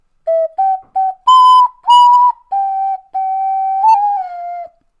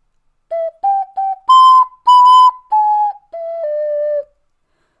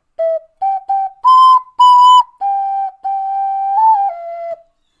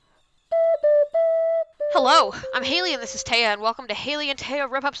Hello, I'm Haley and this is Taya, and welcome to Haley and Taya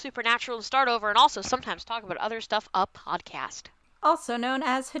Rip Up Supernatural and Start Over, and also sometimes talk about other stuff, a podcast. Also known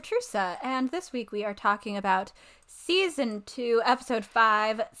as Hatrusa, and this week we are talking about Season 2, Episode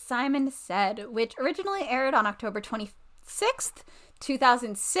 5, Simon Said, which originally aired on October 26th,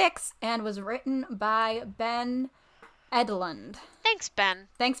 2006, and was written by Ben Edlund. Thanks, Ben.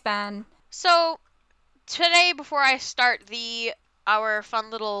 Thanks, Ben. So, today, before I start our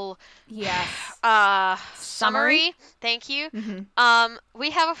fun little summary, thank you, we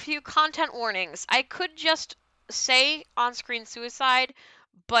have a few content warnings. I could just say on-screen suicide,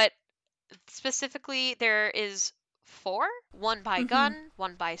 but specifically there is 4. 1 by gun,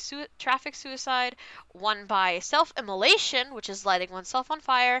 1 by traffic suicide, 1 by self-immolation, which is lighting oneself on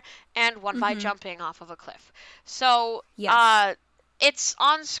fire, and 1 by jumping off of a cliff. So, it's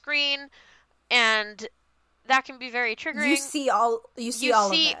on-screen, and that can be very triggering. You see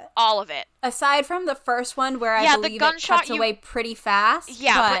all of it. Aside from the first one where I believe it cuts away pretty fast.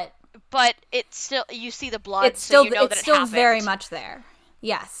 Yeah, but it's still, you see the blood, it's still, so you know that it happened. It's still very much there.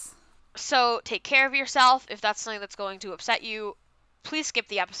 Yes. So take care of yourself. If that's something that's going to upset you, please skip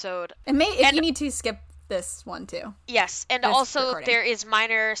the episode. If you need to, skip this one too. Yes, and also there is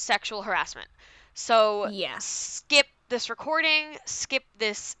minor sexual harassment. So skip this recording, skip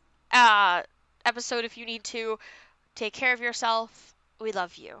this episode if you need to. Take care of yourself. We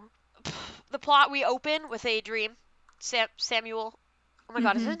love you. The plot, we open with a dream. Samuel. Oh my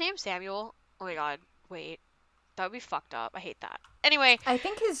god, is his name Samuel? Oh my god, wait. That would be fucked up. I hate that. Anyway, I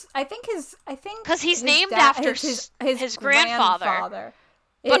think because he's named after his grandfather.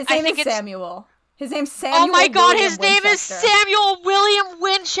 His name is Samuel. His name's Samuel. Oh my god, William his name Winchester. is Samuel William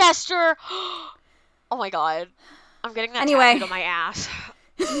Winchester. Oh my god, I'm getting that tattooed on my ass.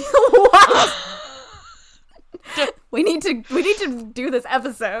 What? we need to do this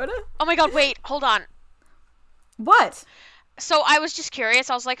episode. Oh my god, wait, hold on. What? So I was just curious.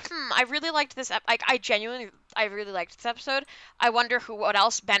 I was like, I really liked this. I really liked this episode. I wonder what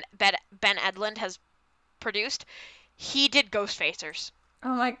else Ben Edlund has produced. He did Ghostfacers.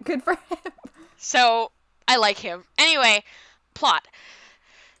 Oh my, good for him. So I like him. Anyway, plot.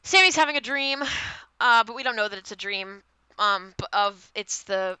 Sammy's having a dream, but we don't know that it's a dream.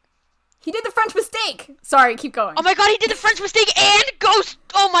 He did the French mistake. Sorry, keep going. Oh my god, he did the French mistake and ghost.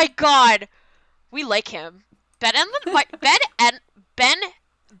 Oh my god, we like him. Ben Edlund. Ben.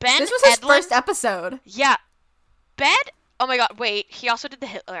 This was his first episode. Yeah. Ben. Oh my god. Wait. He also did the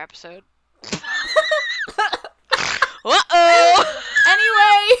Hitler episode. Uh-oh.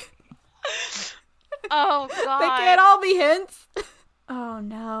 Anyway. Oh god. They can't all be hints. Oh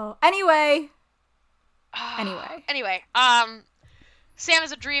no. Anyway. Sam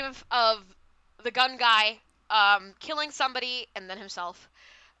has a dream of the gun guy killing somebody and then himself.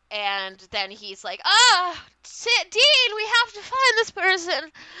 And then he's like, Dean, we have to find this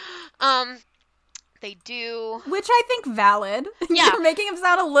person. They do. Which I think valid. Yeah. You're making him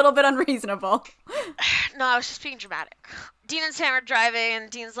sound a little bit unreasonable. No, I was just being dramatic. Dean and Sam are driving, and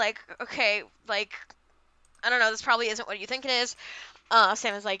Dean's like, okay, like, I don't know, this probably isn't what you think it is.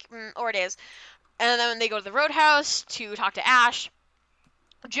 Sam is like, or it is. And then they go to the Roadhouse to talk to Ash.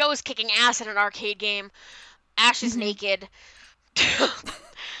 Joe is kicking ass in an arcade game. Ash is naked.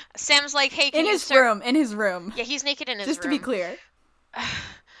 Sam's like, hey, can in his room. Yeah, he's naked in his room. Just to be clear.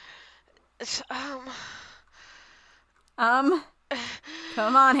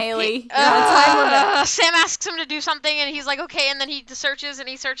 Come on, Haley. Sam asks him to do something, and he's like, okay, and then he searches, and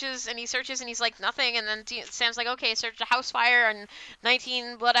he searches, and he searches, and he's like, nothing, and then Sam's like, okay, search a house fire in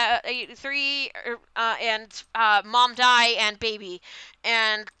 1983, and mom die, and baby,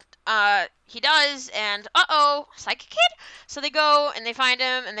 and he does, and psychic kid? So they go, and they find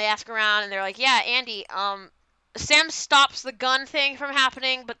him, and they ask around, and they're like, yeah, Andy, Sam stops the gun thing from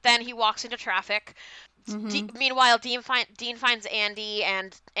happening, but then he walks into traffic. Meanwhile, Dean finds Andy,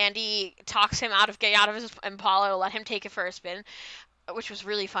 and Andy talks him out of getting out of his Impala to let him take it for a spin, which was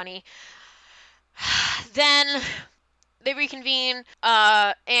really funny. Then they reconvene.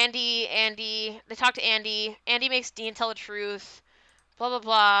 They talk to Andy. Andy makes Dean tell the truth. Blah,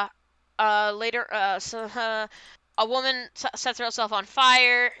 blah, blah. Later, a woman sets herself on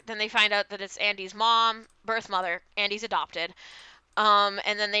fire. Then they find out that it's Andy's mom, birth mother. Andy's adopted. And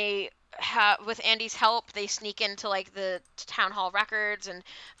then with Andy's help, they sneak into like the town hall records and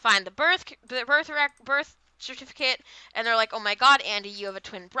find the birth certificate. And they're like, "Oh my God, Andy, you have a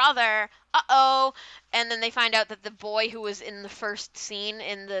twin brother." And then they find out that the boy who was in the first scene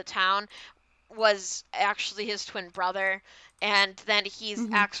in the town was actually his twin brother. And then he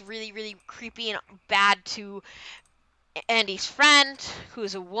acts really, really creepy and bad to Andy's friend,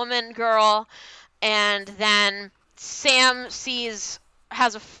 who's a woman girl. and then Sam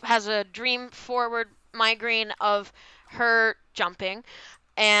has a dream forward migraine of her jumping,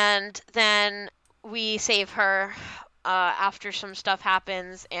 and then we save her after some stuff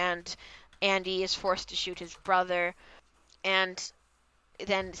happens, and Andy is forced to shoot his brother, and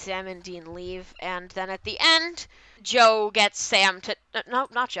then Sam and Dean leave, and then at the end, Joe gets Sam to no,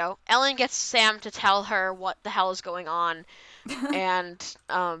 not Joe. Ellen gets Sam to tell her what the hell is going on, and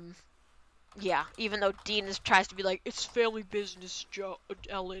yeah, even though Dean tries to be like, it's family business,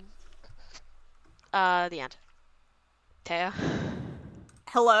 Ellen. The end. Taya?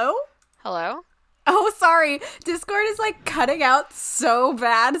 Hello? Hello? Oh, sorry. Discord is like cutting out so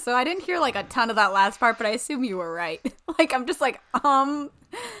bad, so I didn't hear like a ton of that last part, but I assume you were right. Like, I'm just like, hello?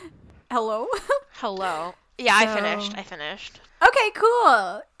 Hello. Yeah, I finished. Okay,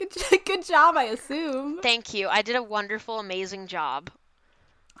 cool. Good job, I assume. Thank you. I did a wonderful, amazing job.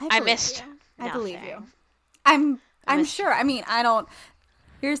 I missed you. nothing. I believe you. I'm sure. I mean, I don't.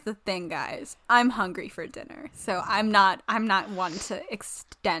 Here's the thing, guys. I'm hungry for dinner, so I'm not one to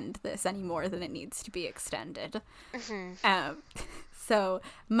extend this any more than it needs to be extended. Mm-hmm. So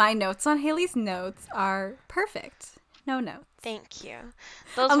my notes on Haley's notes are perfect. No notes. Thank you.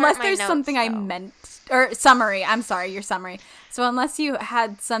 Unless there's something I meant, or summary. I'm sorry, your summary. So unless you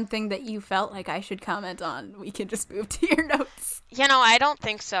had something that you felt like I should comment on, we can just move to your notes. You know, I don't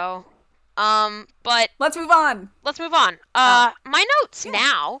think so. But let's move on. My notes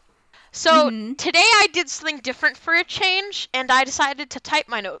now. So today I did something different for a change, and I decided to type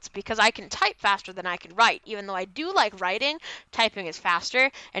my notes because I can type faster than I can write. Even though I do like writing, typing is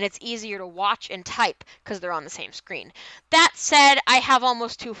faster, and it's easier to watch and type because they're on the same screen. That said, I have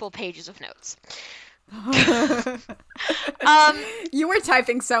almost 2 full pages of notes. You were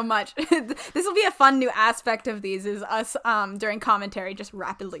typing so much. This will be a fun new aspect of these, is us during commentary just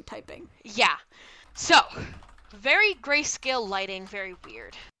rapidly typing. Yeah. So, very grayscale lighting, very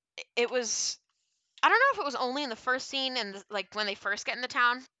weird. It was, I don't know if it was only in the first scene and like when they first get in the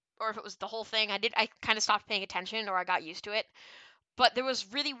town, or if it was the whole thing. I kind of stopped paying attention, or I got used to it. But there was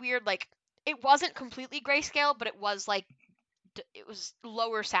really weird, like, it wasn't completely grayscale, but it was like, it was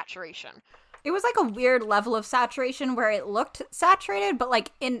lower saturation. It was like a weird level of saturation where it looked saturated, but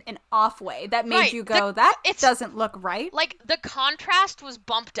like in an off way that made you go, that doesn't look right. Like the contrast was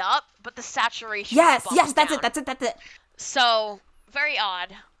bumped up, but the saturation was bumped down. That's it. So, very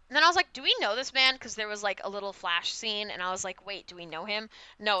odd. And then I was like, do we know this man? Because there was like a little flash scene, and I was like, wait, do we know him?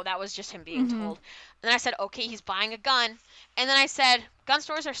 No, that was just him being told. And then I said, okay, he's buying a gun. And then I said, gun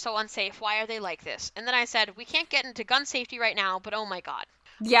stores are so unsafe. Why are they like this? And then I said, we can't get into gun safety right now, but oh my god.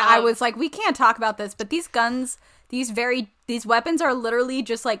 Yeah, I was like, we can't talk about this, but these guns, these weapons are literally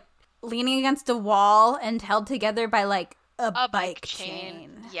just like leaning against a wall and held together by like a bike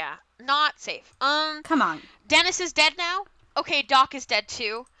chain. Yeah, not safe. Come on. Dennis is dead now. Okay, Doc is dead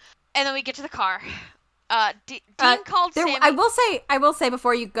too. And then we get to the car. Dean called Sammy. I will say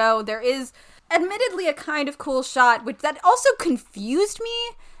before you go, there is admittedly a kind of cool shot, which that also confused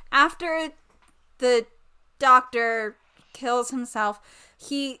me after the doctor kills himself.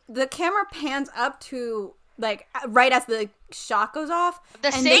 The camera pans up to like right as the shot goes off,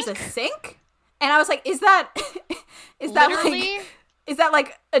 and there's a sink, and I was like, is that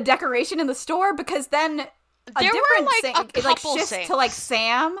like a decoration in the store? Because then there were like a couple shifts sinks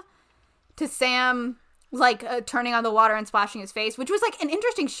to Sam like turning on the water and splashing his face, which was like an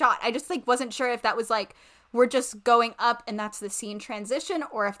interesting shot. I just like wasn't sure if that was like we're just going up and that's the scene transition,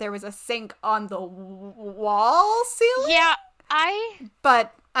 or if there was a sink on the wall ceiling. Yeah.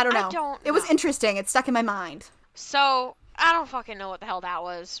 But I don't know. It was interesting. It stuck in my mind. So, I don't fucking know what the hell that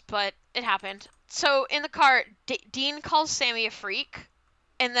was, but it happened. So, in the car, Dean calls Sammy a freak,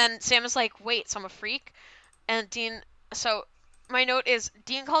 and then Sam is like, wait, so I'm a freak? And so, my note is,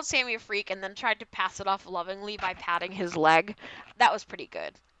 Dean called Sammy a freak and then tried to pass it off lovingly by patting his leg. That was pretty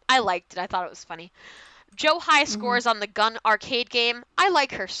good. I liked it. I thought it was funny. Joe high scores on the gun arcade game. I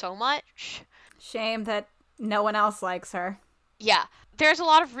like her so much. Shame that no one else likes her. Yeah, there's a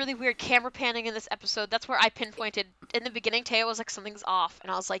lot of really weird camera panning in this episode. That's where I pinpointed in the beginning. Taya was like, something's off,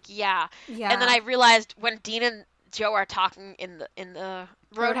 and I was like, yeah. And then I realized when Dean and Joe are talking in the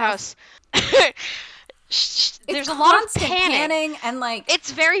roadhouse, there's a lot of panning and like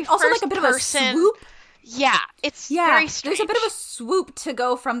it's very also first like a bit person. Of a swoop. Yeah, it's very strange. There's a bit of a swoop to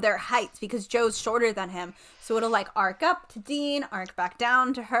go from their heights because Joe's shorter than him. So it'll like arc up to Dean, arc back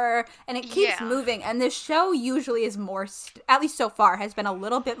down to her, and it keeps moving. And this show usually is more, at least so far, has been a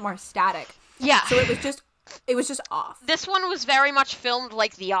little bit more static. Yeah. So it was just off. This one was very much filmed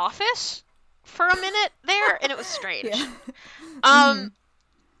like The Office for a minute there, and it was strange. Yeah.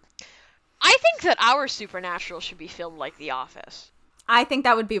 I think that our Supernatural should be filmed like The Office. I think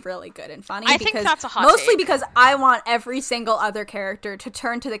that would be really good and funny. I think that's a hot mostly take. Because I want every single other character to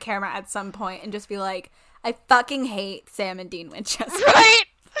turn to the camera at some point and just be like, I fucking hate Sam and Dean Winchester. Right?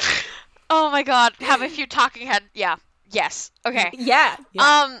 Oh my god. Have a few talking head. Yeah. Yes. Okay. Yeah.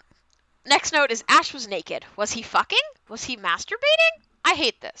 Next note is Ash was naked. Was he fucking? Was he masturbating? I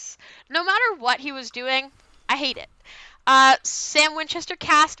hate this. No matter what he was doing, I hate it. Sam Winchester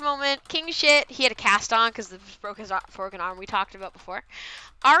cast moment. King shit. He had a cast on because broke his broken arm we talked about before.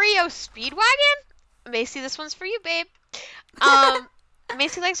 REO Speedwagon? Macy, this one's for you, babe.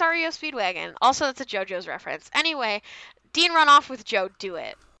 Macy likes REO Speedwagon. Also, that's a JoJo's reference. Anyway, Dean run off with Joe. Do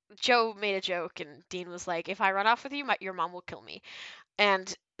it. Joe made a joke, and Dean was like, if I run off with you, your mom will kill me.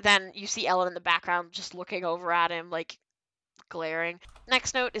 And then you see Ellen in the background just looking over at him, like, glaring.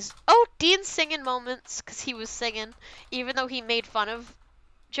 Next note is, Dean's singing moments, because he was singing. Even though he made fun of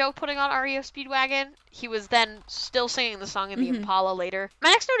Joe putting on REO Speedwagon, he was then still singing the song in the Impala later. My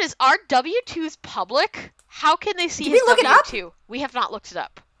next note is, are W2s public? How can they see his W2? We have not looked it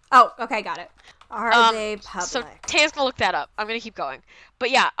up. Oh, okay, got it. Are they public? So Taya's gonna look that up. I'm gonna keep going. But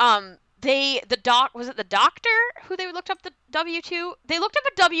yeah, was it the doctor who they looked up the W2? They looked up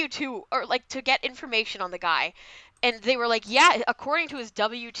a W2 or like to get information on the guy. And they were like, yeah, according to his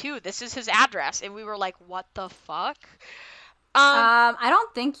W2, this is his address. And we were like, what the fuck? I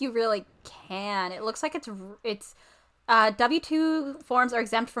don't think you really can. It looks like it's W2 forms are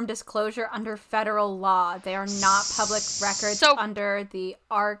exempt from disclosure under federal law. They are not public records under the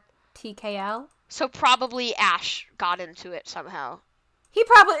RTKL. So probably Ash got into it somehow. He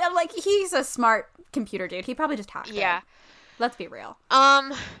probably, he's a smart computer dude. He probably just hacked it. Yeah. Let's be real.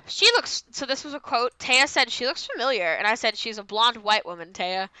 So this was a quote. Taya said, she looks familiar. And I said, she's a blonde white woman,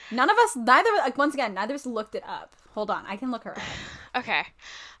 Taya. Neither of us looked it up. Hold on, I can look her up. Okay.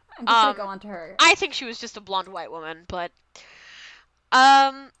 I'm just gonna go on to her. I think she was just a blonde white woman, but,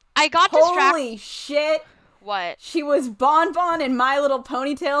 I got distracted. Holy shit. What? She was Bon Bon in My Little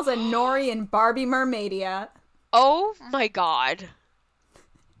Ponytails and Nori in Barbie Mermaidia. Oh my god.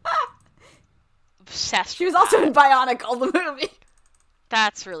 Obsessed. She was also in Bionicle, the movie.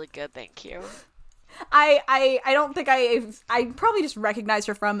 That's really good, thank you. I don't think I probably just recognized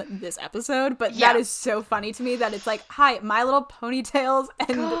her from this episode, but that is so funny to me that it's like, hi, My Little Ponytails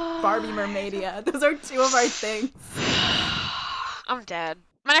and Barbie Mermaidia. Those are two of our things. I'm dead.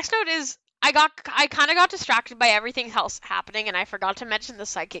 My next note is, I kind of got distracted by everything else happening, and I forgot to mention the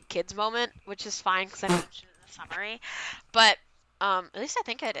Psychic Kids moment, which is fine because I mentioned it in the summary. But at least I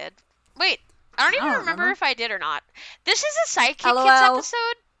think I did. Wait, I don't even remember if I did or not. This is a Psychic Kids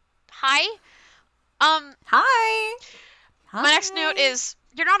episode. Hi. Hi. My next note is,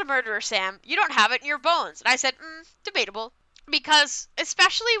 you're not a murderer, Sam. You don't have it in your bones. And I said, debatable. Because,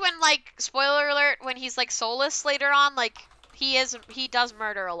 especially when, like, spoiler alert, when he's, like, soulless later on, like, he does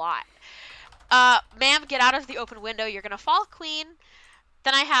murder a lot. Ma'am, get out of the open window. You're gonna fall, queen.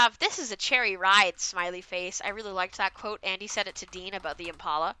 Then I have, this is a cherry ride, smiley face. I really liked that quote. Andy said it to Dean about the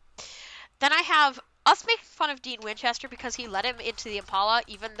Impala. Then I have us making fun of Dean Winchester because he let him into the Impala,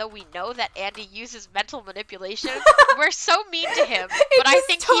 even though we know that Andy uses mental manipulation. We're so mean to him, but I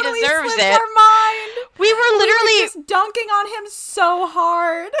think totally he deserves it. Our mind. We were literally just dunking on him so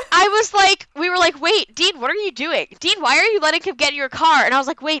hard. We were like, wait, Dean, what are you doing? Dean, why are you letting him get in your car? And I was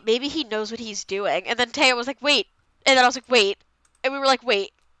like, wait, maybe he knows what he's doing. And then Taya was like, wait. And then I was like, wait. And we were like,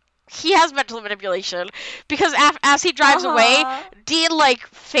 wait. He has mental manipulation because as he drives away, Dean like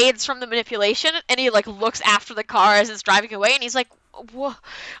fades from the manipulation and he like looks after the car as it's driving away and he's like, whoa.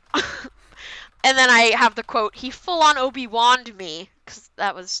 And then I have the quote, he full on Obi-Wan'd me, because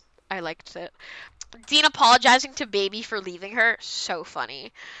I liked it. Dean apologizing to Baby for leaving her, so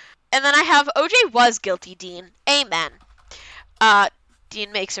funny. And then I have OJ was guilty, Dean. Amen.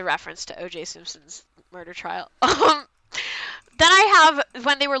 Dean makes a reference to OJ Simpson's murder trial. Then I have,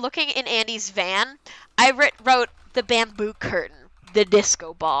 when they were looking in Andy's van, I wrote the bamboo curtain, the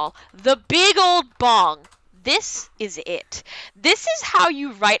disco ball, the big old bong. This is it. This is how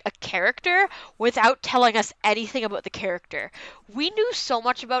you write a character without telling us anything about the character. We knew so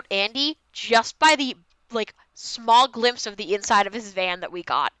much about Andy just by the, like, small glimpse of the inside of his van that we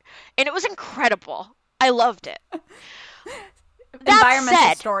got. And it was incredible. I loved it.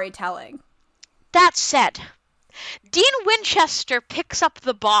 Environmental storytelling. That said, Dean Winchester picks up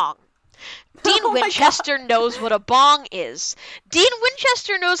the bong. Dean Winchester knows what a bong is. Dean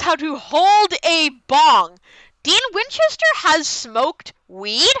Winchester knows how to hold a bong. Dean Winchester has smoked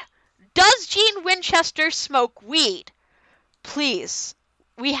weed? Does Dean Winchester smoke weed? Please,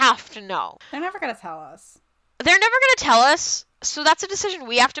 we have to know. They're never going to tell us. They're never going to tell us, So that's a decision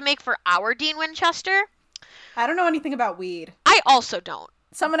we have to make for our Dean Winchester. I don't know anything about weed. I also don't.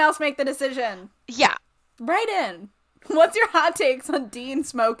 Someone else make the decision. Yeah. Write in. What's your hot takes on Dean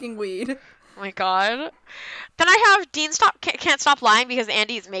smoking weed? Oh my god. Then I have Dean can't stop lying because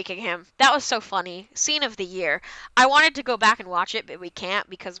Andy is making him. That was so funny. Scene of the year. I wanted to go back and watch it, but we can't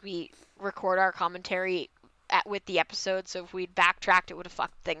because we record our commentary with the episode, so if we'd backtracked, it would have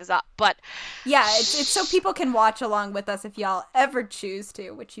fucked things up. But yeah, it's so people can watch along with us if y'all ever choose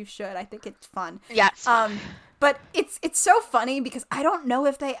to, which you should. I think it's fun. Yeah, it's fun. But it's so funny because I don't know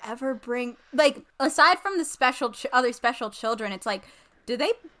if they ever bring, like, aside from the other special children, it's like, do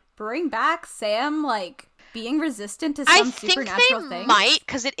they bring back Sam, like, being resistant to some supernatural thing? I think they might,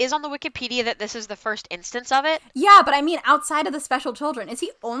 because it is on the Wikipedia that this is the first instance of it. Yeah, but I mean, outside of the special children, is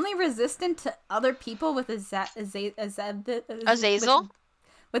he only resistant to other people with Azazel?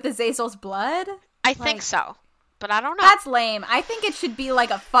 With Azazel's blood? I think so, but I don't know. That's lame. I think it should be, like,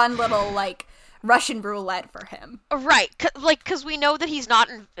 a fun little, like, Russian roulette for him. Right, because we know that he's not,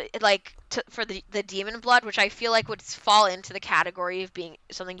 for the demon blood, which I feel like would fall into the category of being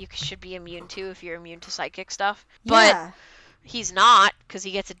something you should be immune to if you're immune to psychic stuff. But he's not, because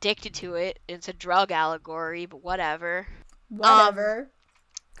he gets addicted to it. It's a drug allegory, but whatever. Whatever.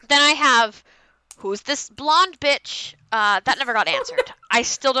 Then I have, who's this blonde bitch? That never got answered. I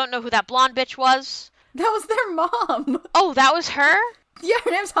still don't know who that blonde bitch was. That was their mom. Oh, that was her? Yeah, her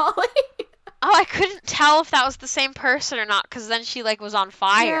name's Holly. Oh, I couldn't tell if that was the same person or not, because then she, like, was on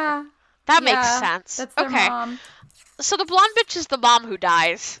fire. Yeah. That makes sense. That's their mom. So the blonde bitch is the mom who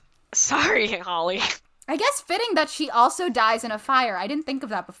dies. Sorry, Holly. I guess fitting that she also dies in a fire. I didn't think of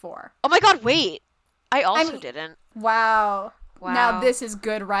that before. Oh my god, wait. I also didn't. Wow. Now this is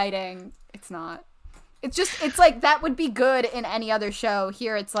good writing. It's not. It's like, that would be good in any other show.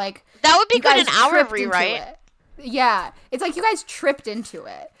 Here it's like, that would be good in our rewrite. Yeah, it's like you guys tripped into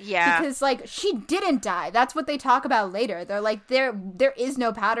it. Yeah. Because, like, she didn't die. That's what they talk about later. They're like, there is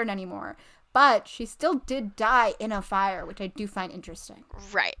no pattern anymore. But she still did die in a fire, which I do find interesting.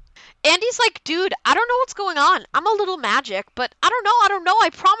 Right. Andy's like, dude, I don't know what's going on. I'm a little magic, but I don't know.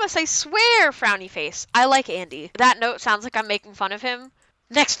 I promise, I swear, frowny face. I like Andy. That note sounds like I'm making fun of him.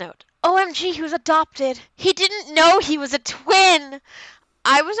 Next note. OMG, he was adopted. He didn't know he was a twin.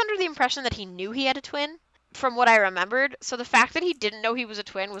 I was under the impression that he knew he had a twin, from what I remembered, so the fact that he didn't know he was a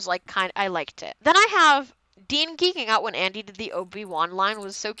twin was, like, I liked it. Then I have Dean geeking out when Andy did the Obi-Wan line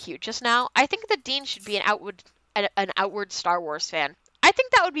was so cute just now. I think that Dean should be an outward Star Wars fan. I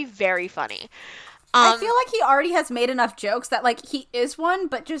think that would be very funny. I feel like he already has made enough jokes that, like, he is one,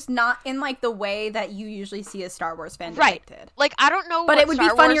 but just not in, like, the way that you usually see a Star Wars fan depicted. Right. Like, I don't know but what it would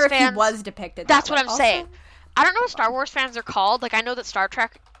Star be funnier Wars fans... if he was depicted That's that what way. I'm saying. I don't know what Star Wars fans are called. Like, I know that Star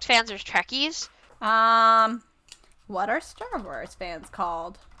Trek fans are Trekkies. What are Star Wars fans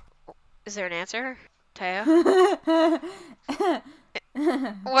called? Is there an answer, Taya?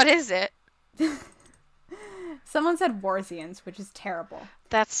 What is it? Someone said Warsians, which is terrible.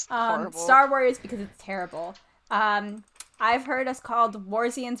 That's horrible. Star Wars because it's terrible. I've heard us called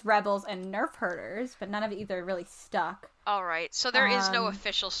Warsians, Rebels, and Nerf Herders, but none of either really stuck. All right, so there is no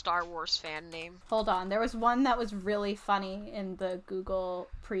official Star Wars fan name. Hold on, there was one that was really funny in the Google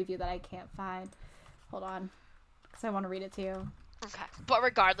preview that I can't find. Hold on, because I want to read it to you. Okay, but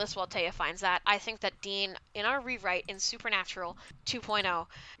regardless, while Taya finds that, I think that Dean, in our rewrite in Supernatural 2.0,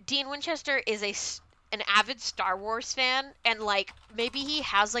 Dean Winchester is an avid Star Wars fan, and, like, maybe he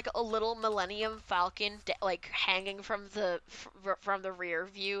has, like, a little Millennium Falcon, like, hanging from the rear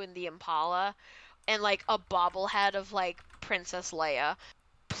view in the Impala, and, like, a bobblehead of, like, Princess Leia.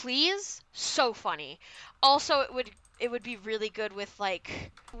 Please? So funny. Also, it would be really good with,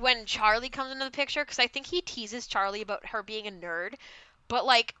 like, when Charlie comes into the picture, because I think he teases Charlie about her being a nerd, but,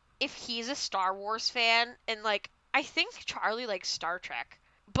 like, if he's a Star Wars fan, and, like, I think Charlie likes Star Trek,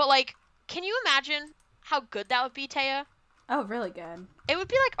 but, like, can you imagine how good that would be, Taya? Oh, really good. It would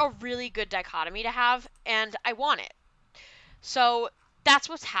be, like, a really good dichotomy to have, and I want it. So, that's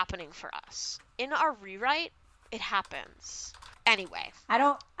what's happening for us. In our rewrite, it happens. Anyway.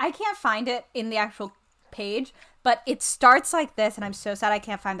 I can't find it in the actual page, but it starts like this, and I'm so sad I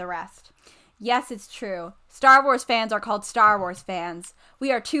can't find the rest. Yes, it's true. Star Wars fans are called Star Wars fans.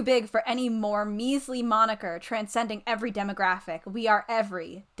 We are too big for any more measly moniker transcending every demographic. We are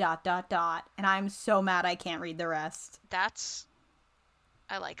every ... And I'm so mad I can't read the rest.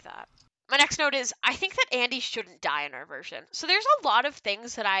 I like that. My next note is, I think that Andy shouldn't die in our version. So there's a lot of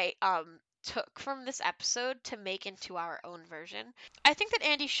things that I took from this episode to make into our own version. I think that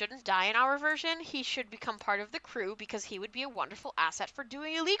Andy shouldn't die in our version. He should become part of the crew because he would be a wonderful asset for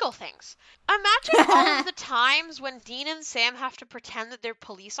doing illegal things. Imagine all of the times when Dean and Sam have to pretend that they're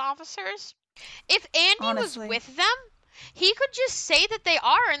police officers. If Andy was with them, he could just say that they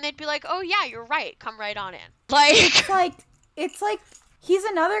are, and they'd be like, "Oh yeah, you're right. Come right on in." It's like he's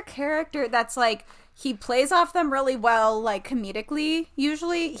another character that's like, he plays off them really well, like comedically.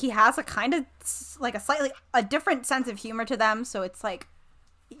 Usually, he has a kind of like a different sense of humor to them, so it's like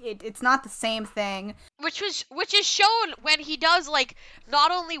it's not the same thing. Which is shown when he does, like,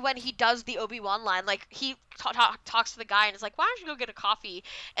 not only when he does the Obi-Wan line, like he talks to the guy and is like, "Why don't you go get a coffee?"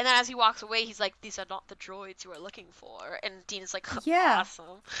 And then as he walks away, he's like, "These are not the droids you are looking for." And Dean is like, "Yeah,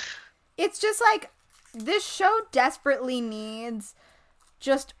 awesome." It's just like this show desperately needs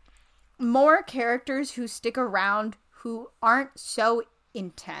just more characters who stick around who aren't so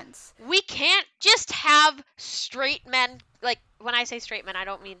intense. We can't just have straight men. Like, when I say straight men, I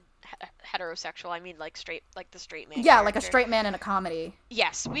don't mean heterosexual. I mean like straight, like the straight man. Yeah, character. Like a straight man in a comedy.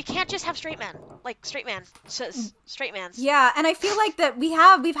 Yes, we can't just have straight men. Like straight man, straight mans. Yeah, and I feel like that we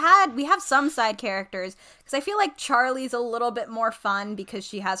have some side characters, because I feel like Charlie's a little bit more fun because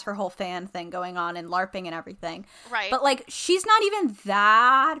she has her whole fan thing going on and LARPing and everything. Right. But like, she's not even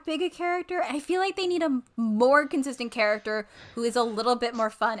that big a character. I feel like they need a more consistent character who is a little bit more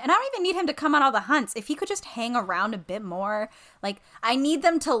fun. And I don't even need him to come on all the hunts. If he could just hang around a bit more. Like, I need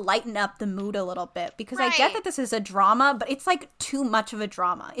them to lighten up the mood a little bit, because I get that this is a drama, but it's like too much of a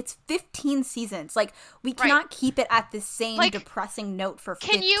drama. It's 15 seasons. Like, we cannot keep it at the same depressing note for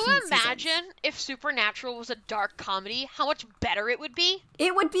 15 seasons. Can you imagine if Supernatural was a dark comedy, how much better it would be?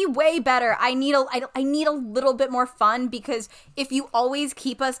 It would be way better. I need a little bit more fun, because if you always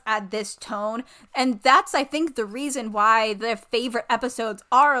keep us at this tone, and that's, I think, the reason why the favorite episodes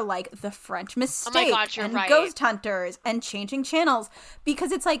are like The French Mistake and Ghost Hunters and Changing Channels,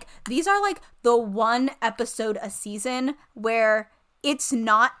 because it's like, these are like the one episode a season where it's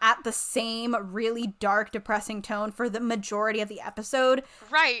not at the same really dark, depressing tone for the majority of the episode.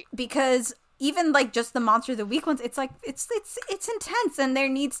 Right. Because even like just the Monster of the Week ones, it's like, it's intense, and there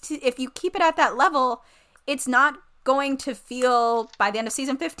needs to, if you keep it at that level, it's not going to feel, by the end of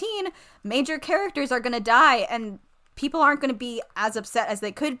season 15, major characters are going to die, and people aren't going to be as upset as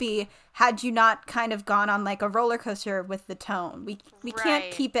they could be had you not kind of gone on like a roller coaster with the tone. We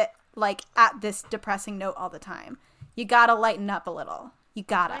can't keep it like at this depressing note all the time. You gotta lighten up a little. You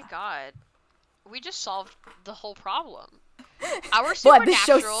gotta. Oh my god. We just solved the whole problem. Our Supernatural... What, this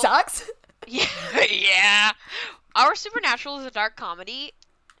show sucks? Yeah. Our Supernatural is a dark comedy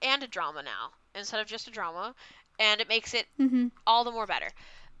and a drama now, instead of just a drama, and it makes it all the more better.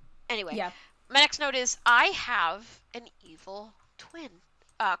 Anyway, my next note is, I have an evil twin.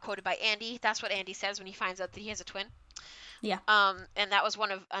 Quoted by Andy. That's what Andy says when he finds out that he has a twin. Yeah. And that was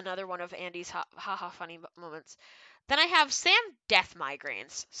another one of Andy's haha funny moments. Then I have Sam death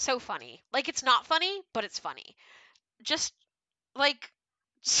migraines. So funny. Like, it's not funny, but it's funny. Just, like,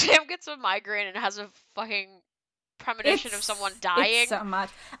 Sam gets a migraine and has a fucking premonition of someone dying. It's so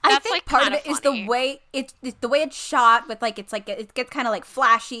much. I think like part of it is the way it's shot, with like, it's like, it gets kind of like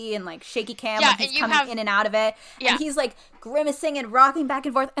flashy and like shaky cam when he's coming in and out of it. Yeah. And he's like grimacing and rocking back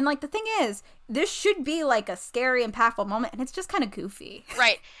and forth. And like, the thing is, this should be like a scary, impactful moment, and it's just kind of goofy.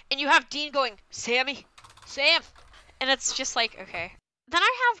 Right. And you have Dean going, "Sammy, Sam." And it's just like, okay. Then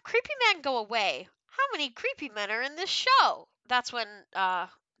I have Creepy Man go away. How many creepy men are in this show? That's when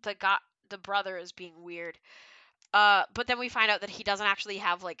the brother is being weird. But then we find out that he doesn't actually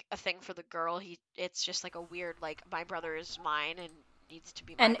have like a thing for the girl. It's just like a weird, like, my brother is mine and needs to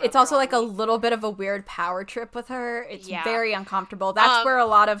be my And brother it's also only. like a little bit of a weird power trip with her. It's very uncomfortable. That's where a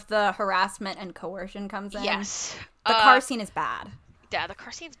lot of the harassment and coercion comes in. Yes. The car scene is bad. Yeah, the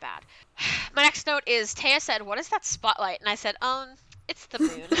car scene's bad. My next note is, Taya said, "What is that spotlight?" And I said, it's the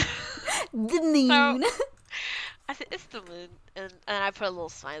moon. The moon. So, I said, "It's the moon." And I put a little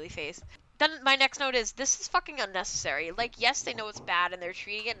smiley face. Then my next note is, this is fucking unnecessary. Like, yes, they know it's bad, and they're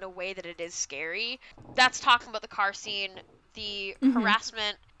treating it in a way that it is scary. That's talking about the car scene, the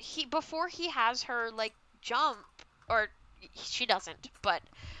harassment. Before he has her, like, jump, or she doesn't, but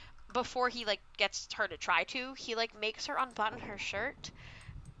before he, like, gets her to try to, he, like, makes her unbutton her shirt.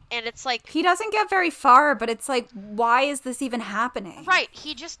 And it's like... He doesn't get very far, but it's like, why is this even happening? Right.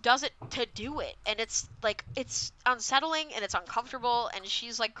 He just does it to do it. And it's, like, it's unsettling and it's uncomfortable. And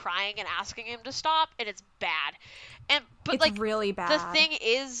she's, like, crying and asking him to stop. And it's bad. But it's, like, really bad. The thing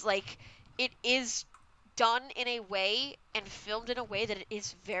is, like, it is done in a way and filmed in a way that it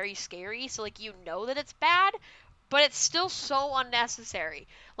is very scary. So, like, you know that it's bad. but it's still so unnecessary.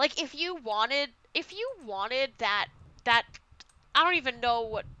 Like, if you wanted that, I don't even know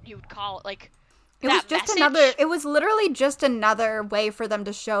what you would call it, like, it was just message. it was literally just another way for them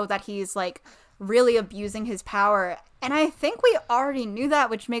to show that he's, like, really abusing his power. And I think we already knew that,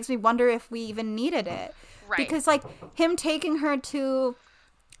 which makes me wonder if we even needed it. Right. Because, like, him taking her to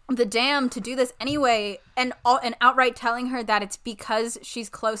the dam to do this anyway, and outright telling her that it's because she's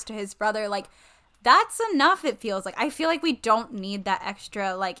close to his brother, like, that's enough, it feels like. I feel like we don't need that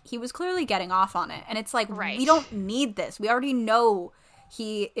extra, like, he was clearly getting off on it. And it's like, Right. we don't need this. We already know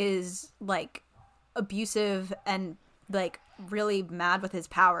he is, like, abusive and, like, really mad with his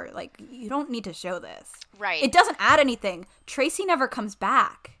power. Like, you don't need to show this. Right. It doesn't add anything. Tracy never comes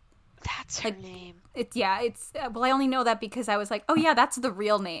back. That's her name. Well, I only know that because I was like, oh yeah, that's the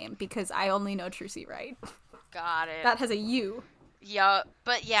real name, because I only know Trucy Wright. Got it. That has a U. Yeah,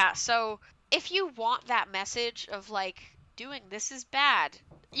 but yeah, so if you want that message of, like, doing this is bad,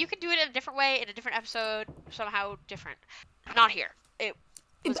 you can do it in a different way, in a different episode, somehow different. Not here. It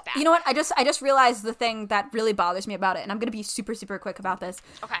was bad. You know what? I just realized the thing that really bothers me about it, and I'm going to be super, super quick about this.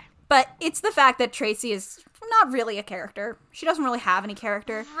 Okay. But it's the fact that Tracy is not really a character. She doesn't really have any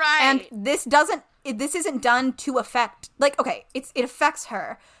character. Right. And this isn't done to affect, like, okay, it affects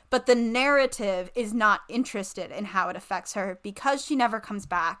her, but the narrative is not interested in how it affects her because she never comes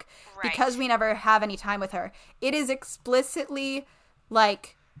back, Right. because we never have any time with her. It is explicitly,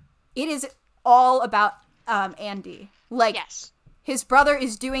 like, it is all about Andy. Like, Yes. his brother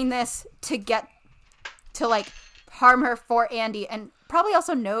is doing this to like harm her for Andy, and probably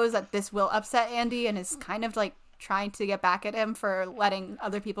also knows that this will upset Andy and is kind of like trying to get back at him for letting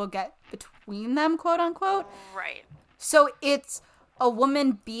other people get between them, quote unquote. Right. So it's a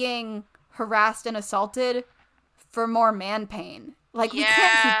woman being harassed and assaulted for more man pain. Like, we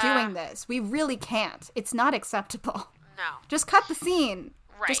can't keep doing this. We really can't. It's not acceptable. No. Just cut the scene.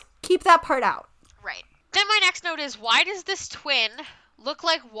 Right. Just keep that part out. Right. Then my next note is, why does this twin look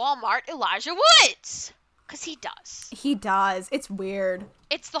like Walmart Elijah Woods? Because he does. He does. It's weird.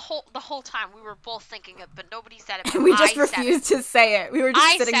 It's the whole time we were both thinking it, but nobody said it. And we just refused to say it. We were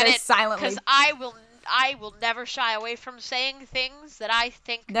just sitting there silently. Because I will never shy away from saying things that I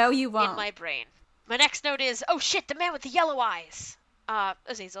think No, you won't. in my brain. My next note is, oh shit, the man with the yellow eyes.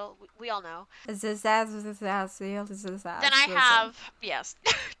 Azazel, we all know. Then I have, yes,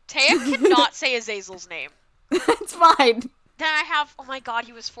 Taya cannot say Azazel's name. It's fine. Then I have, oh my god,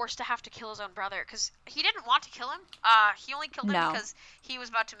 he was forced to have to kill his own brother, because he didn't want to kill him. He only killed him because he was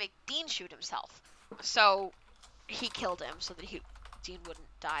about to make Dean shoot himself. So, he killed him so that Dean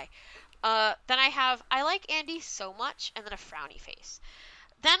wouldn't die. Then I like Andy so much, and then a frowny face.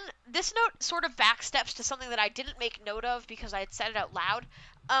 Then this note sort of backsteps to something that I didn't make note of because I had said it out loud.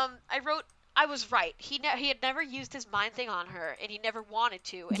 I wrote, I was right. He had never used his mind thing on her, and he never wanted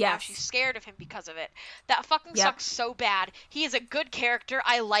to, and now she's scared of him because of it. That fucking sucks so bad. He is a good character.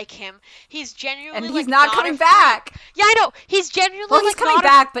 I like him. He's genuinely, and he's not coming back. Yeah, I know. He's genuinely, well, he's coming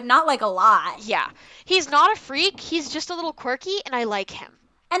back, but not like a lot. Yeah. He's not a freak. He's just a little quirky, and I like him.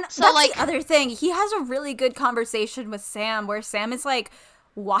 And so, that's the other thing. He has a really good conversation with Sam, where Sam is like,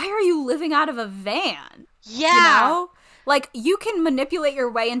 why are you living out of a van? Yeah. You know? Like, you can manipulate your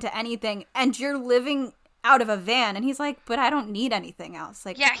way into anything, and you're living out of a van. And he's like, but I don't need anything else.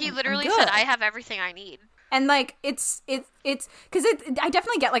 Like, yeah, he literally said, I have everything I need. And, like, it's because I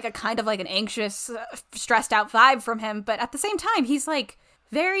definitely get, like, a kind of, like, an anxious, stressed out vibe from him. But at the same time, he's, like,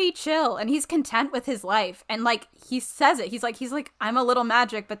 very chill, and he's content with his life. And, like, he says it. He's like, I'm a little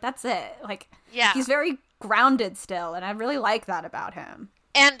magic, but that's it. Like, yeah. He's very grounded still, and I really like that about him.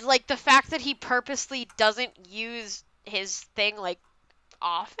 And, like, the fact that he purposely doesn't use his thing, like,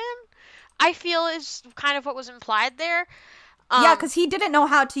 often, I feel is kind of what was implied there. Yeah, because he didn't know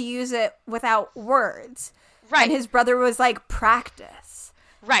how to use it without words. Right. And his brother was like, practice.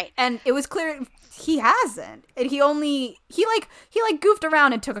 Right. And it was clear he hasn't. And he goofed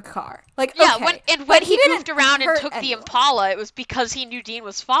around and took a car. Like, yeah, okay. when he goofed around and took the Impala, it was because he knew Dean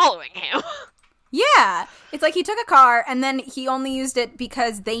was following him. Yeah. It's like he took a car, and then he only used it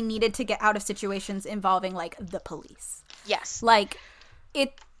because they needed to get out of situations involving, like, the police. Yes. Like,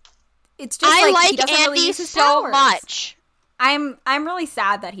 it's just like he doesn't Andy really use his so powers. much. I'm really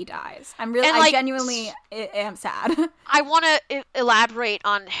sad that he dies. I genuinely am sad. I want to elaborate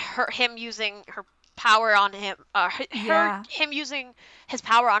on him using her power on him. Him using his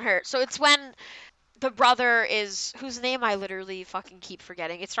power on her. So it's when the brother is, whose name I literally fucking keep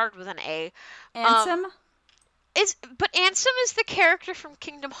forgetting. It started with an A. Ansem? But Ansem is the character from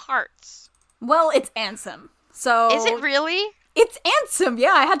Kingdom Hearts. Well, it's Ansem. So is it really? It's Ansem.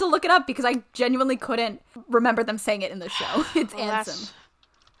 Yeah, I had to look it up because I genuinely couldn't remember them saying it in the show. It's Ansem.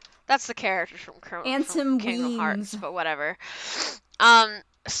 That's the character from Ansem Kingdom Hearts, Weems. but whatever.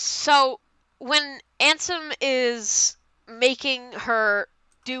 So when Ansem is making her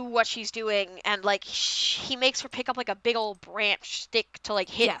do what she's doing, and like he makes her pick up like a big old branch stick to like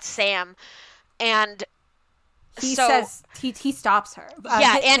hit Sam, and he says he stops her.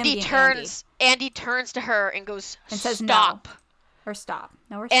 Andy turns to her and goes and says stop. No. Or stop.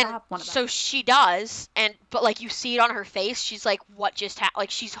 No, or stop. One of them. So she does, but like you see it on her face, she's like, what just happened? Like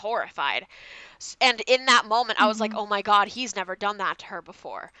she's horrified. And in that moment, I was like, oh my God, he's never done that to her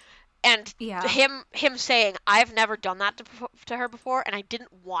before. And him saying, I've never done that to her before, and I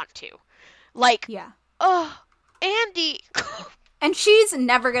didn't want to. Like, oh, Andy. And she's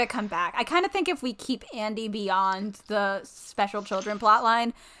never going to come back. I kind of think if we keep Andy beyond the special children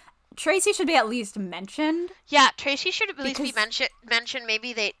plotline, Tracy should be at least mentioned. Yeah, Tracy should at least be mentioned.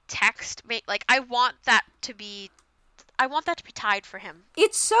 Maybe they text. Like, I want that to be tied for him.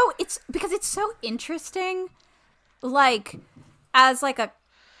 It's because it's so interesting. Like, as like a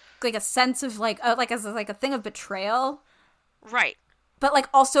sense of as a thing of betrayal, right? But like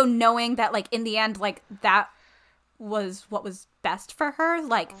also knowing that like in the end like that was what was best for her.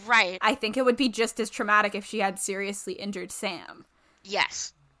 Like, right? I think it would be just as traumatic if she had seriously injured Sam.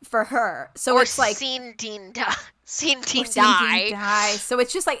 Yes. For her. So it's like seen Dean die. So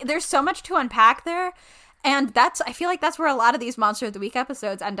it's just like there's so much to unpack there. And I feel like that's where a lot of these Monster of the Week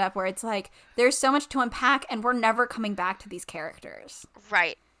episodes end up, where it's like there's so much to unpack and we're never coming back to these characters.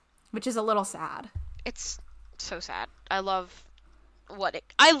 Right. Which is a little sad. It's so sad. I love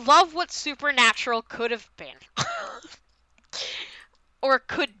what Supernatural could have been. Or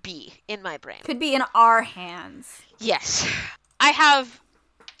could be in my brain. Could be in our hands. Yes. I have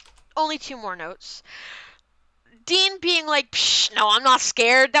only 2 more notes. Dean being like, psh, no, I'm not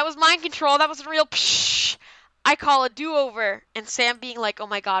scared. That was mind control. That wasn't real. Psh. I call a do-over. And Sam being like, oh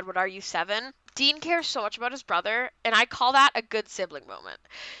my God, what are you, 7? Dean cares so much about his brother, and I call that a good sibling moment.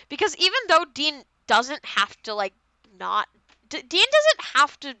 Because even though Dean doesn't have to, like, Dean doesn't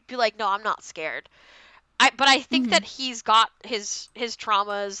have to be like, no, I'm not scared. But I think that he's got his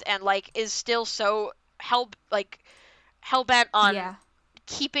traumas and, like, is still so hell-bent on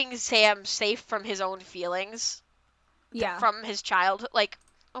keeping Sam safe from his own feelings. Yeah. From his child. Like,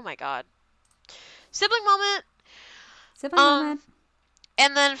 oh my God. Sibling moment. Moment.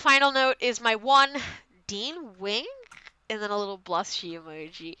 And then final note is my one, Dean wink, and then a little blushy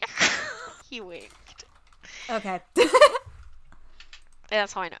emoji. He winked. Okay.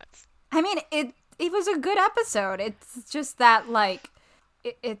 That's how I know it's. I mean, it was a good episode. It's just that, like,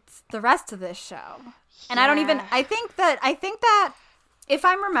 it's the rest of this show. And I think that if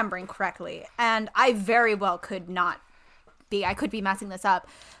I'm remembering correctly, and I very well could not be, I could be messing this up,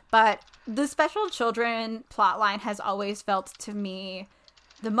 but the special children plotline has always felt to me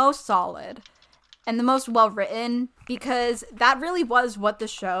the most solid and the most well written, because that really was what the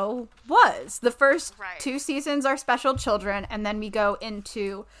show was. The first 2 seasons are special children, and then we go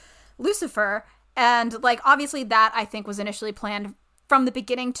into Lucifer, and like obviously that I think was initially planned from the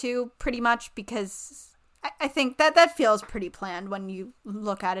beginning too, pretty much, because I think that feels pretty planned when you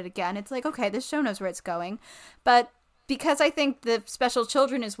look at it again. It's like, okay, this show knows where it's going. But because I think the special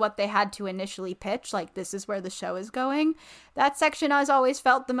children is what they had to initially pitch, like this is where the show is going, that section has always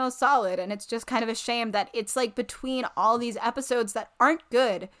felt the most solid. And it's just kind of a shame that it's like between all these episodes that aren't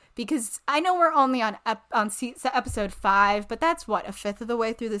good, because I know we're only on episode 5, but that's what, a fifth of the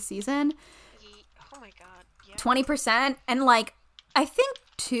way through the season? Oh my God. Yeah. 20%. And like, I think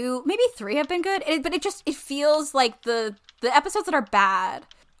 2, maybe 3 have been good, but it feels like the episodes that are bad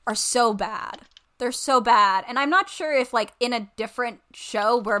are so bad. They're so bad. And I'm not sure if, like, in a different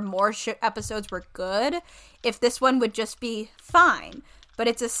show where more episodes were good, if this one would just be fine. But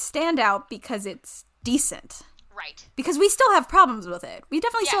it's a standout because it's decent. Right. Because we still have problems with it. We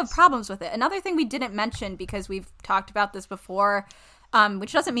definitely still have problems with it. Another thing we didn't mention, because we've talked about this before,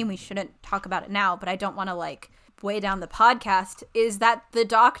 which doesn't mean we shouldn't talk about it now, but I don't want to, like, weigh down the podcast, is that the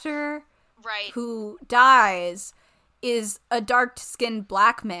doctor who dies is a dark-skinned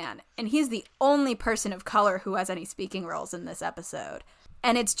black man, and he's the only person of color who has any speaking roles in this episode.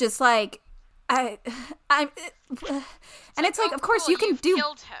 And it's just like, and it's like, of course you can do.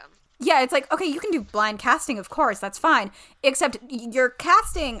 Killed him. Yeah, it's like, okay, you can do blind casting, of course, that's fine. Except you're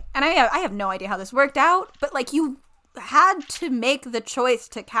casting, and I have no idea how this worked out, but like you had to make the choice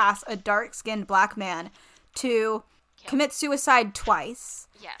to cast a dark-skinned black man to commit suicide twice,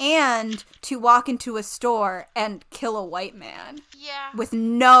 yes, and to walk into a store and kill a white man. Yeah. With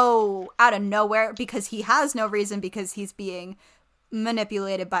out of nowhere, because he has no reason, because he's being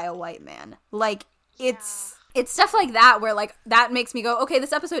manipulated by a white man. Like, it's stuff like that where, like, that makes me go, okay,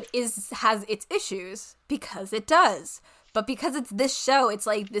 this episode has its issues, because it does. But because it's this show, it's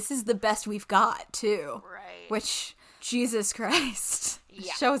like, this is the best we've got, too. Right. Which, Jesus Christ. Yeah.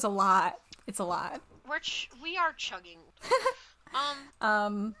 This show is a lot. It's a lot. We are chugging.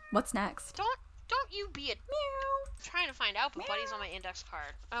 What's next? Don't you be a meow. I'm trying to find out, but Buddy's on my index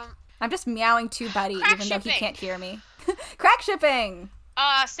card. I'm just meowing to Buddy, Crack even though he shipping. can't hear me. Crack shipping!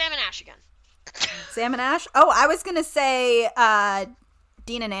 Sam and Ash again. Sam and Ash? Oh, I was gonna say,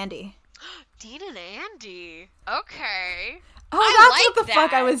 Dean and Andy. Dean and Andy. Okay. Oh, that's like what the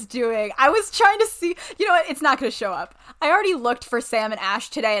fuck I was doing. I was trying to see. You know what? It's not going to show up. I already looked for Sam and Ash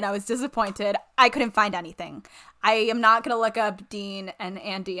today, and I was disappointed. I couldn't find anything. I am not going to look up Dean and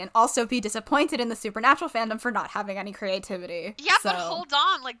Andy and also be disappointed in the Supernatural fandom for not having any creativity. Yeah, but hold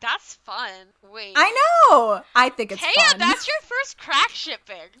on. Like, that's fun. Wait. I know! I think it's Taya, fun. that's your first crack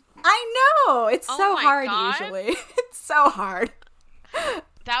shipping. I know! It's so my hard God. usually. It's so hard.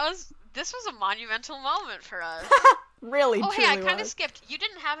 This was a monumental moment for us. Really, Oh, hey, truly I kind of was. skipped. You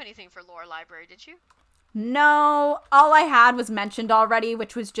didn't have anything for Lore Library, did you? No, all I had was mentioned already,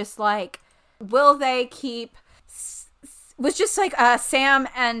 which was just like, will they keep... was just like Sam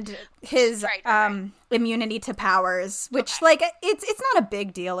and his Right. immunity to powers, which like it's not a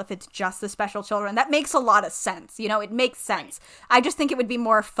big deal if it's just the special children. That makes a lot of sense. You know, it makes sense. I just think it would be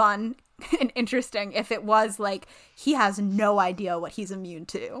more fun and interesting if it was like he has no idea what he's immune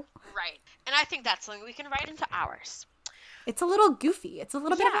to. Right. And I think that's something we can write into ours. It's a little goofy. It's a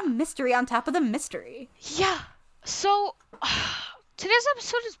little bit of a mystery on top of the mystery. Yeah. So, today's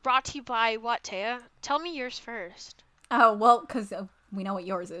episode is brought to you by what, Taya? Tell me yours first. Oh, well, because we know what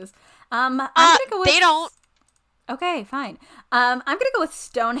yours is. I'm gonna go with... They don't. Okay, fine. I'm gonna go with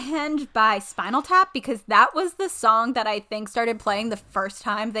Stonehenge by Spinal Tap, because that was the song that I think started playing the first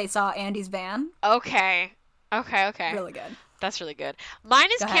time they saw Andy's van. Okay. Really good. That's really good. Mine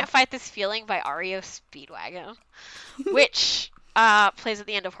is Go Can't ahead. Fight This Feeling by REO Speedwagon, which plays at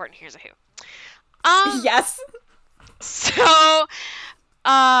the end of Horton Hears a Who. Yes. So,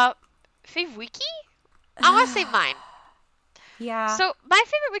 Fave Wiki? I want to say mine. Yeah. So, my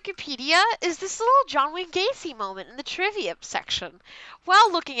favorite Wikipedia is this little John Wayne Gacy moment in the trivia section.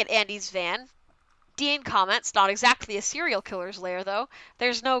 While looking at Andy's van, Dean comments, not exactly a serial killer's lair, though.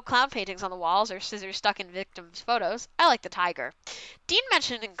 There's no clown paintings on the walls or scissors stuck in victims' photos. I like the tiger. Dean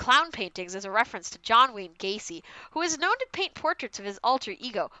mentioned in clown paintings as a reference to John Wayne Gacy, who is known to paint portraits of his alter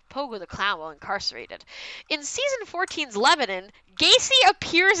ego, Pogo the Clown, while incarcerated. In season 14's Lebanon, Gacy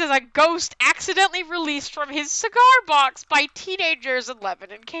appears as a ghost accidentally released from his cigar box by teenagers in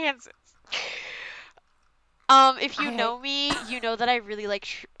Lebanon, Kansas. If you know me, you know that I really like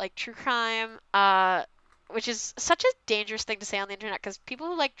true crime, which is such a dangerous thing to say on the internet because people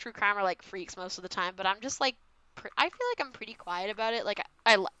who like true crime are like freaks most of the time. But I'm just like, I feel like I'm pretty quiet about it. Like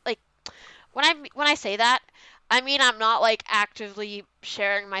I like when I say that, I mean I'm not like actively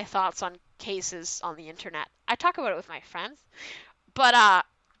sharing my thoughts on cases on the internet. I talk about it with my friends, but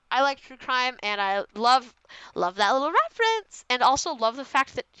I like true crime, and I love that little reference, and also love the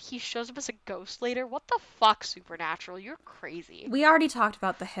fact that he shows up as a ghost later. What the fuck, Supernatural? You're crazy. We already talked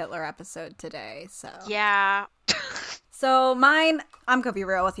about the Hitler episode today, so... Yeah. So mine, I'm gonna be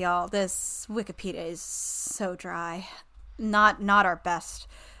real with y'all, this Wikipedia is so dry. Not our best.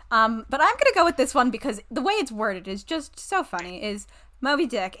 But I'm gonna go with this one because the way it's worded is just so funny, is... Moby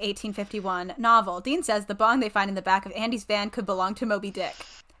Dick, 1851, novel. Dean says the bong they find in the back of Andy's van could belong to Moby Dick.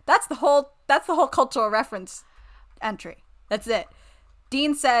 That's the whole cultural reference entry. That's it.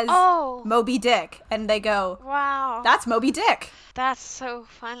 Dean says Moby Dick, and they go, wow, that's Moby Dick. That's so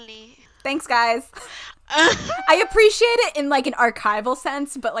funny. Thanks, guys. I appreciate it in like an archival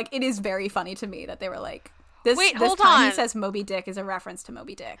sense, but like it is very funny to me that they were like, this hold time on. he says Moby Dick is a reference to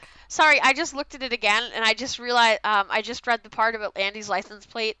Moby Dick. Sorry, I just looked at it again, and I just realized I just read the part about Andy's license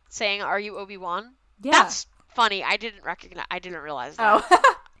plate saying, "Are you Obi-Wan?" Yeah. That's funny. I didn't realize that.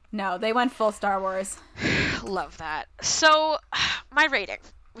 Oh. No, they went full Star Wars. Love that. So, my rating.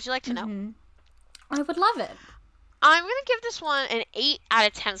 Would you like to know? Mm-hmm. I would love it. I'm going to give this one an 8 out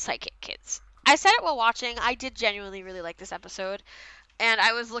of 10 Psychic Kids. I said it while watching. I did genuinely really like this episode. And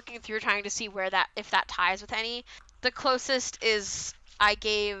I was looking through trying to see if that ties with any. The closest is I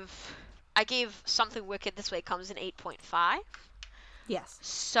gave Something Wicked This Way Comes an 8.5. Yes.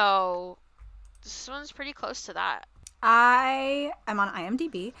 So, this one's pretty close to that. I am on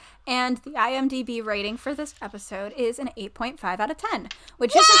IMDb, and the IMDb rating for this episode is an 8.5 out of 10,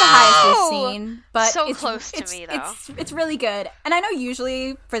 which isn't the highest we've seen, but so it's close to me, though. It's really good. And I know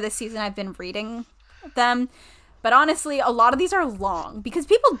usually for this season I've been reading them, but honestly, a lot of these are long because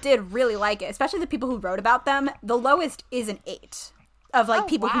people did really like it, especially the people who wrote about them. The lowest is an 8 of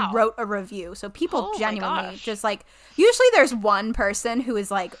people who wrote a review. So people genuinely just usually there's one person who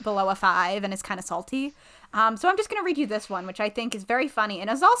is below a 5 and is kind of salty. So I'm just going to read you this one, which I think is very funny and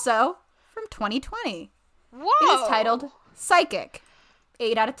is also from 2020. Whoa! It is titled Psychic,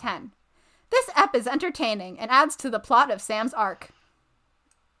 8 out of 10. This ep is entertaining and adds to the plot of Sam's arc.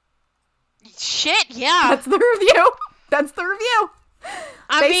 Shit, yeah. That's the review. That's the review.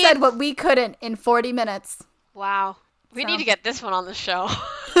 They said what we couldn't in 40 minutes. Wow. We need to get this one on the show.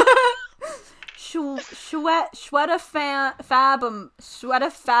 Shweta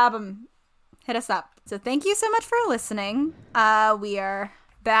Fabum. Hit us up. So thank you so much for listening. We are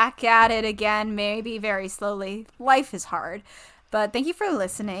back at it again, maybe very slowly. Life is hard. But thank you for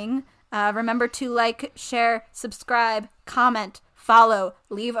listening. Remember to share, subscribe, comment, follow,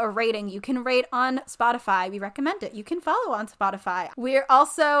 leave a rating. You can rate on Spotify. We recommend it. You can follow on Spotify. We're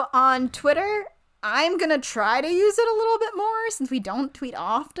also on Twitter. I'm going to try to use it a little bit more since we don't tweet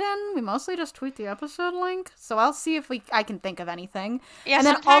often. We mostly just tweet the episode link. So I'll see if I can think of anything. Yeah, and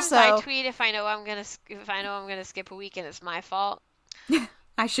sometimes then also, I tweet if I know I'm going to skip a week and it's my fault.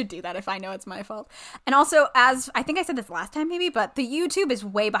 I should do that if I know it's my fault. And also, as I think I said this last time maybe, but the YouTube is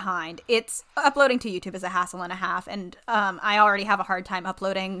way behind. It's uploading to YouTube is a hassle and a half, and I already have a hard time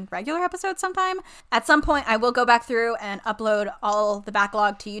uploading regular episodes sometime. At some point, I will go back through and upload all the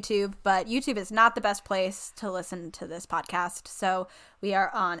backlog to YouTube, but YouTube is not the best place to listen to this podcast. So we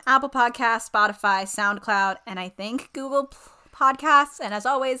are on Apple Podcasts, Spotify, SoundCloud, and I think Google Podcasts. And as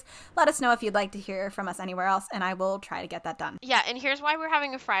always, let us know if you'd like to hear from us anywhere else, and I will try to get that done. Yeah, and here's why we're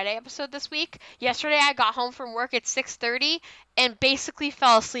having a Friday episode this week. Yesterday I got home from work at 6:30 and basically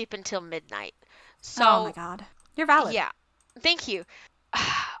fell asleep until midnight. So oh my god, you're valid. Yeah, thank you.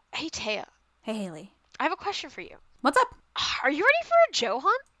 Hey Taya. Hey Haley. I have a question for you. What's up? Are you ready for a Joe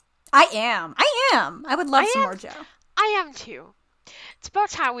hunt? I am. I would love some more Joe. I am too. It's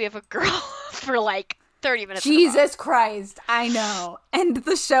about time we have a girl for 30 minutes. Jesus Christ, I know. And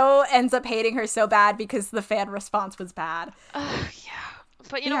the show ends up hating her so bad because the fan response was bad. Yeah.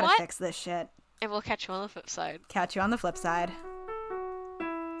 But you know what? We gotta fix this shit. And we'll catch you on the flip side. Catch you on the flip side.